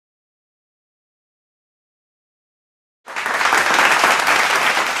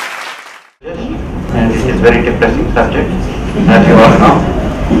And it is a very depressing subject, as you all know.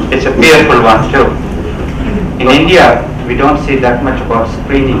 It's a fearful one too. In India, we don't see that much about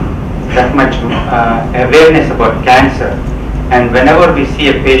screening, that much awareness about cancer. And whenever we see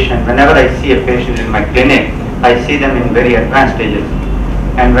a patient, whenever I see a patient in my clinic, I see them in very advanced stages.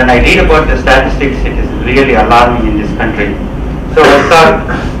 And when I read about the statistics, it is really alarming in this country. So I thought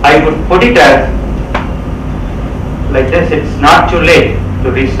I would put it as like this: it's not too late to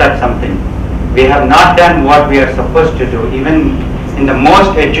restart something. We have not done what we are supposed to do. Even in the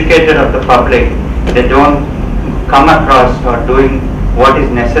most educated of the public, they don't come across or doing what is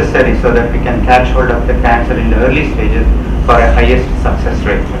necessary so that we can catch hold of the cancer in the early stages for a highest success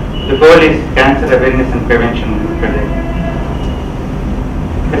rate. The goal is cancer awareness and prevention today.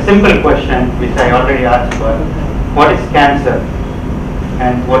 A simple question which I already asked was, what is cancer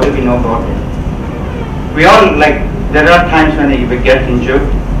and what do we know about it? We all, there are times when we get injured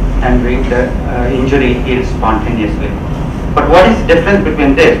and the injury heals spontaneously. But what is the difference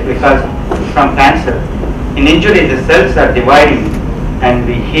between this? Because from cancer, in injury the cells are dividing and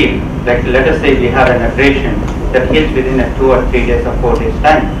we heal. Like let us say we have an abrasion that heals within a 2 or 3 days or 4 days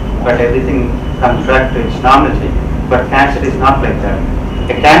time, but everything comes back to its normalcy. But cancer is not like that.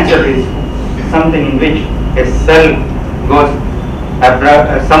 A cancer is something in which a cell goes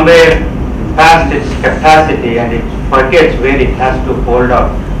somewhere past its capacity and it forgets where it has to hold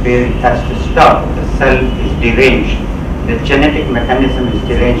up, where it has to stop. The cell is deranged. The genetic mechanism is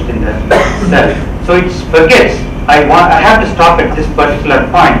deranged in the cell. So it forgets, I have to stop at this particular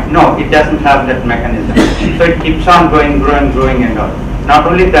point. No, it doesn't have that mechanism. So it keeps on growing and all. Not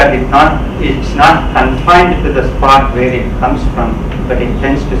only that, it's not confined to the spot where it comes from, but it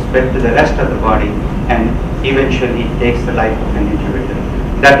tends to spread to the rest of the body and eventually it takes the life of an individual.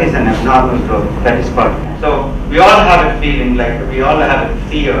 That is an abnormal growth. That is called cancer. So we all have a feeling, we all have a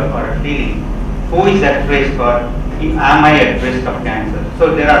fear or a feeling. Who is at risk or am I at risk of cancer?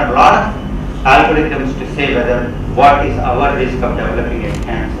 So there are a lot of algorithms to say whether what is our risk of developing a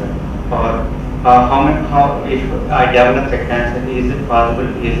cancer, or how if I develop a cancer, is it possible?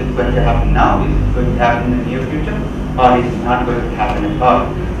 Is it going to happen now? Is it going to happen in the near future? Or is it not going to happen at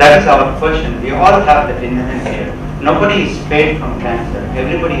all? That is our question. We all have that inherent fear. Nobody is spared from cancer.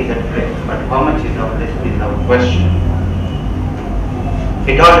 Everybody is at risk. But how much is our risk is our question.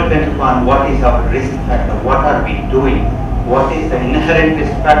 It all depends upon what is our risk factor. What are we doing? What is the inherent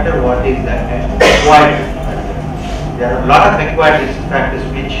risk factor? What is the acquired risk factor? There are a lot of acquired risk factors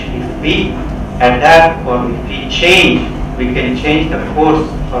which if we adapt or if we change, we can change the course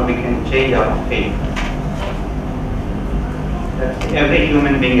or we can change our fate. Every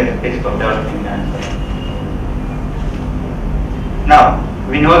human being is at risk of developing cancer. Now,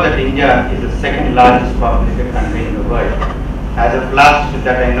 we know that India is the second largest populated country in the world. As of last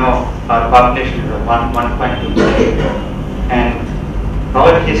that I know, our population is 1.2 billion. And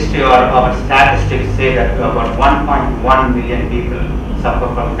our history or our statistics say that about 1.1 million people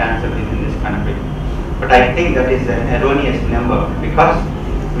suffer from cancer within this country. But I think that is an erroneous number because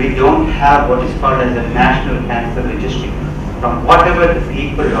we don't have what is called as a national cancer registry. From whatever the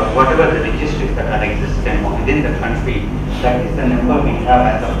people or whatever the registries that are existent within the country, that is the number we have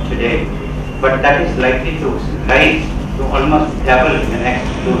as of today. But that is likely to rise to almost double in the next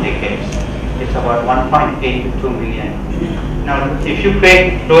 2 decades. It's about 1.8 to 2 million. Now, if you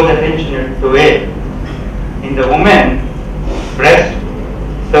pay close attention to it, in the woman, breast,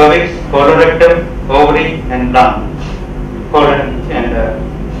 cervix, colorectal, ovary, and lung, colon and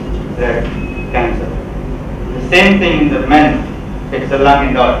the cancer. The same thing in the men, it's the lung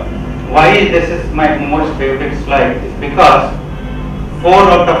and all. Why this is my most favorite slide is because 4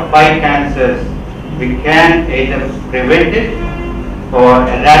 out of 5 cancers we can either prevent it or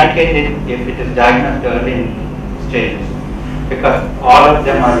eradicate it if it is diagnosed early in stages, because all of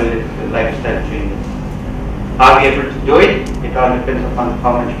them are related to lifestyle changes. Are we able to do it? It all depends upon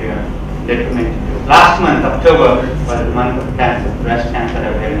how much we are determined to do. Last month, October, was the month of cancer, breast cancer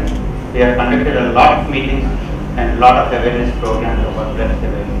awareness. We have conducted a lot of meetings and a lot of awareness programs about breast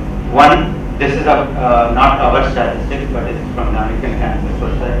awareness. One, this is not our statistics, but it is from the American Cancer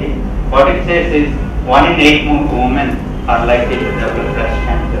Society. What it says is 1 in 8 women are likely to develop breast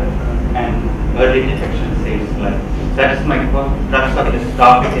cancer, and early detection saves life. That is my crux of this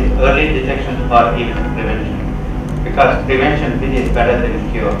topic: is early detection or even prevention, because prevention really is better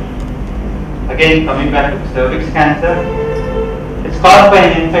than cure. Again, coming back to cervix cancer, it's caused by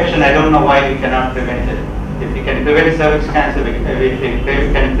an infection. I don't know why we cannot prevent it. If we can prevent cervix cancer, if we can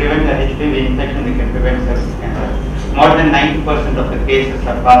prevent the HPV infection, we can prevent cervix cancer. More than 90% of the cases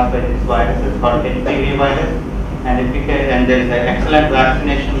are caused by this virus. It's called HPV virus. and if we can, and there is an excellent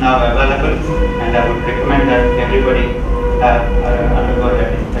vaccination now available, and I would recommend that everybody undergo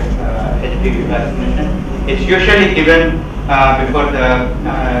that HPV vaccination. It's usually given before the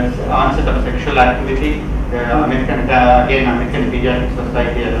onset of sexual activity. American Pediatric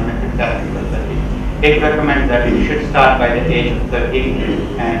Society and American Catholic Society, it recommends that it should start by the age of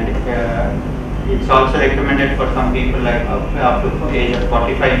 13, and it's also recommended for some people like up to the age of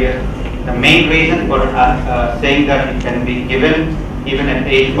 45 years. The main reason for saying that it can be given even at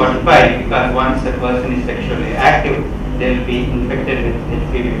age 45, because once a person is sexually active, they will be infected with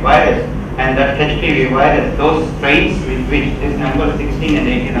HPV virus, and that HPV virus, those strains with which this number 16 and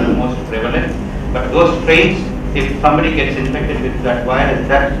 18 are the most prevalent, but those strains, if somebody gets infected with that virus,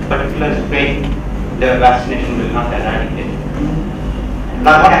 that particular strain, the vaccination will not eradicate.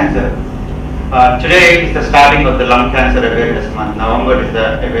 Lung cancer. Today is the starting of the lung cancer awareness month. November is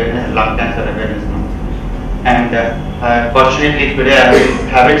the lung cancer awareness month. And fortunately today I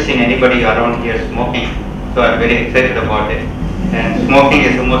haven't seen anybody around here smoking, so I'm very excited about it. And smoking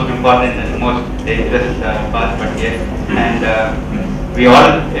is the most important and the most dangerous part, but yes. And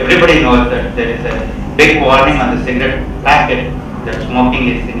everybody knows that there is a big warning on the cigarette packet that smoking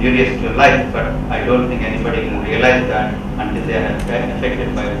is injurious to life, but I don't think anybody will realize that until they are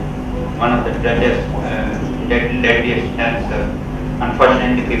affected by one of the deadliest cancer.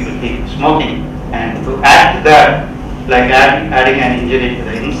 Unfortunately, people keep smoking, and to add to that, like adding an injury to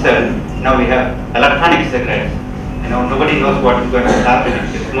the insult, now we have electronic cigarettes. You know, nobody knows what is going to happen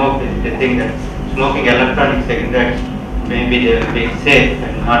if you smoke. They think that smoking electronic cigarettes, maybe they will be safe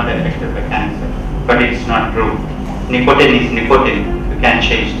and not affected by cancer, but it's not true. Nicotine is nicotine. You can't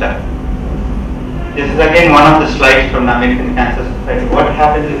change that. This is again one of the slides from the American Cancer Society. What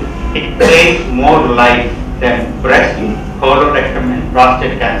happens is it claims more life than breast, colorectal, and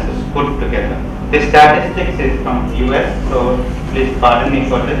prostate cancers put together. This statistics is from US, so please pardon me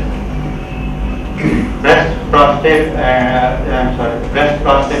for this. Breast, prostate, and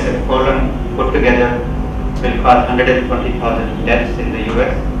colon put together will cause 120,000 deaths in the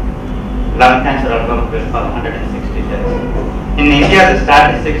US. Lung cancer alone will cause 160 deaths. In India, the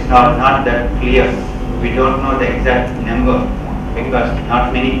statistics are not that clear. We don't know the exact number because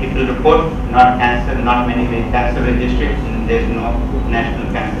not many people report, not many cancer registries, and there is no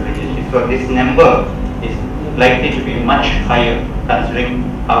national cancer registry. So this number is likely to be much higher considering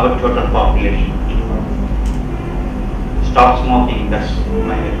our total population. Stop smoking, that's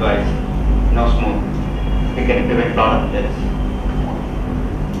my advice. No smoke. We can prevent a lot of deaths.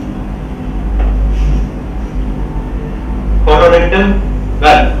 Colorectal,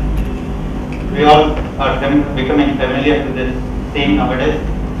 well, we all are becoming familiar with this theme nowadays.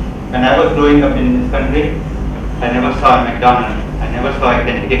 When I was growing up in this country, I never saw a McDonald's, I never saw a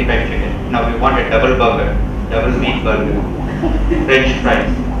Kentucky Fried Chicken. Now we want a double burger, double meat burger, French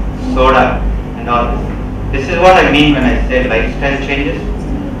fries, soda, and all this. This is what I mean when I say lifestyle changes.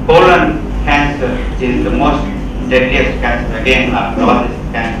 Colon cancer is the most deadliest cancer. Again, after all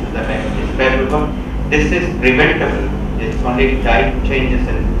these cancers that I described before, this is preventable. It's only diet changes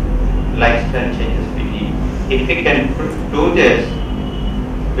and lifestyle changes we need. If we can do this,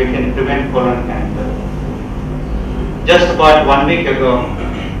 we can prevent colon cancer. Just about 1 week ago,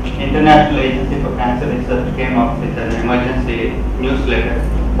 International Agency for Cancer Research came up with an emergency newsletter.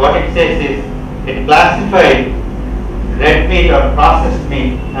 What it says is, it classified red meat or processed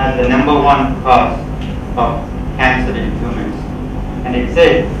meat as the #1 cause of cancer in humans. And it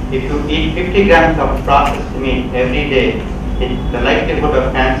said if you eat 50 grams of processed meat every day, the likelihood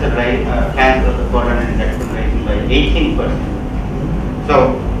of cancer of the colon and rectum rising by 18%.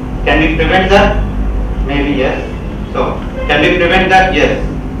 So, can we prevent that? Maybe yes. So, can we prevent that? Yes.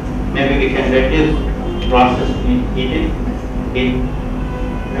 Maybe we can reduce processed meat eating, eat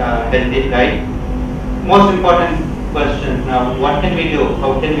healthy diet. Most important question now, what can we do?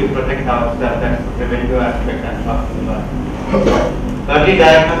 How can we protect ourselves? That's the preventive aspect I'm talking about. Early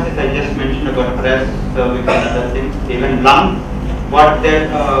diagnosis, I just mentioned about breast, cervix, and other things. Even lung, there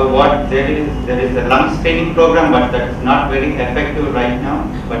is a lung screening program, but that's not very effective right now.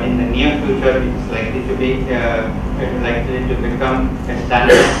 But in the near future, it's likely to become a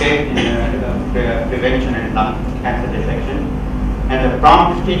standard of care in prevention and lung cancer detection, and a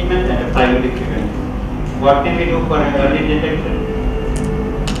prompt treatment and a primary prevention. What can we do for early detection?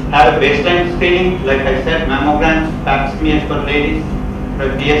 Have a baseline screening, like I said, mammograms, pap smears for ladies,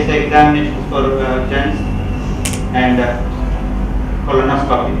 PSA examinations for gents, and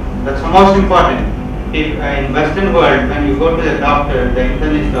colonoscopy. That's the most important. If in Western world, when you go to the doctor, the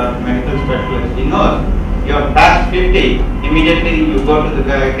internist or medical specialist, he knows you're past 50, immediately you go to the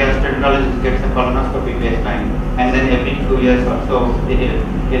gastroenterologist, gets a colonoscopy baseline, and then every 2 years or so,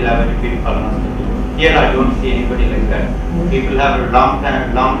 he'll have a repeat colonoscopy. Here I don't see anybody like that. People have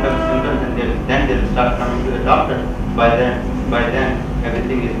long-term symptoms, and then they'll start coming to the doctor. By then,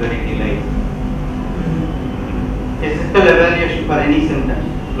 everything is very delayed. Physical evaluation for any symptoms.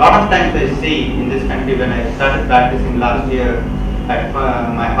 A lot of times I see in this country, when I started practicing last year at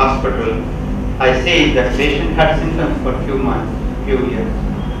my hospital, I see that patient had symptoms for few months, few years,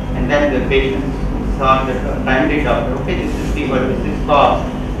 and then the patient saw the primary doctor. Okay, this is fever, this is cough,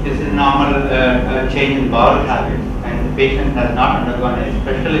 this is normal change in bowel habits, and the patient has not undergone a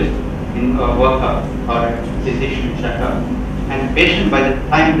specialist in workup or a physician checkup. And the patient, by the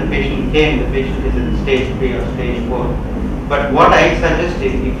time the patient came, the patient is in stage 3 or stage 4. But what I suggest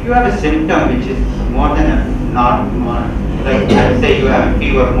is, if you have a symptom which is more than a normal, like I say you have a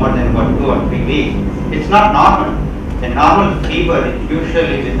fever more than 2 or 3 weeks, it's not normal. A normal fever,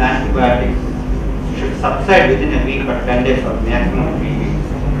 usually with antibiotics, should subside within a week or 10 days or maximum 3 weeks.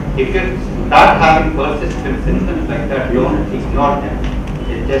 If you start having persistent symptoms like that, don't ignore them.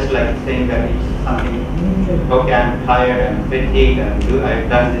 It's just like saying that it's something, okay, I'm tired, I'm fatigued, I've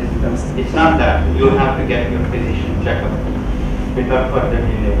done this. It's not that. You have to get your physician checkup without further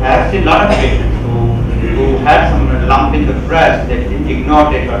delay. I have seen a lot of patients who had some lump in the breast, they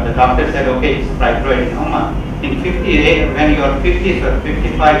ignored it, or the doctor said, okay, it's fibroadenoma. In 58, when you are 50s or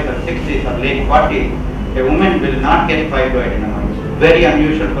 55s or 60s or late 40s, a woman will not get fibroadenoma. It's very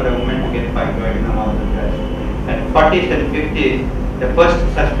unusual for a woman to get fibroadenoma of the breast. At 40s and 50s, the first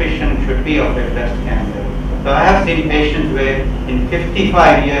suspicion should be of a breast cancer. So I have seen patients where in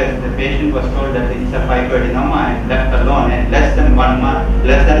 55 years the patient was told that it's a fibroadenoma and left alone, and less than 1 month,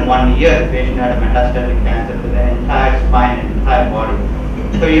 less than 1 year, the patient had a metastatic cancer to the entire spine and entire body.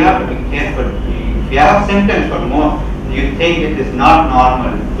 So you have to be careful. If you have symptoms for more, you think it is not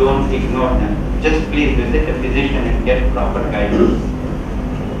normal, don't ignore them. Just please visit a physician and get proper guidance.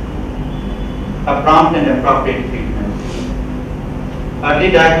 A prompt and appropriate treatment.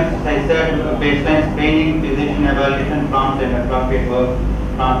 Early diagnosis, I said, baseline screening, physician evaluation, prompt and appropriate work,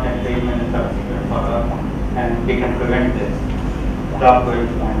 prompt and treatment and subsequent follow-up, and we can prevent this. Stop going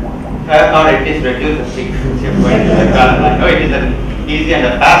to or at least reduce the frequency of going to the doctor. I know it is an easy and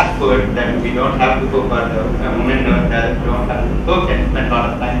a fast food that we don't have to go for the women don't have to cook and spend a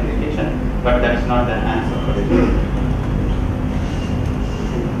lot of time in the kitchen, but that's not the answer for it.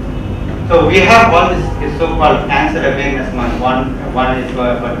 So we have all this so-called cancer awareness month. One is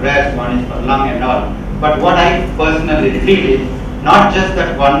for breast, one is for lung and all. But what I personally feel is not just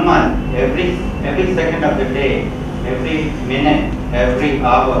that 1 month, every second of the day, every minute, every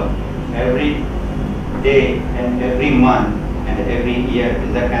hour, every day, and every month, and every year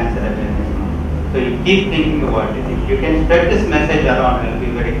is a cancer awareness month. So you keep thinking about it. If you can spread this message around, I'll be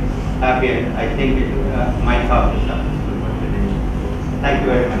very happy, and I think it might help you successful for today. Thank you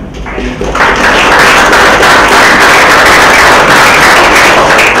very much.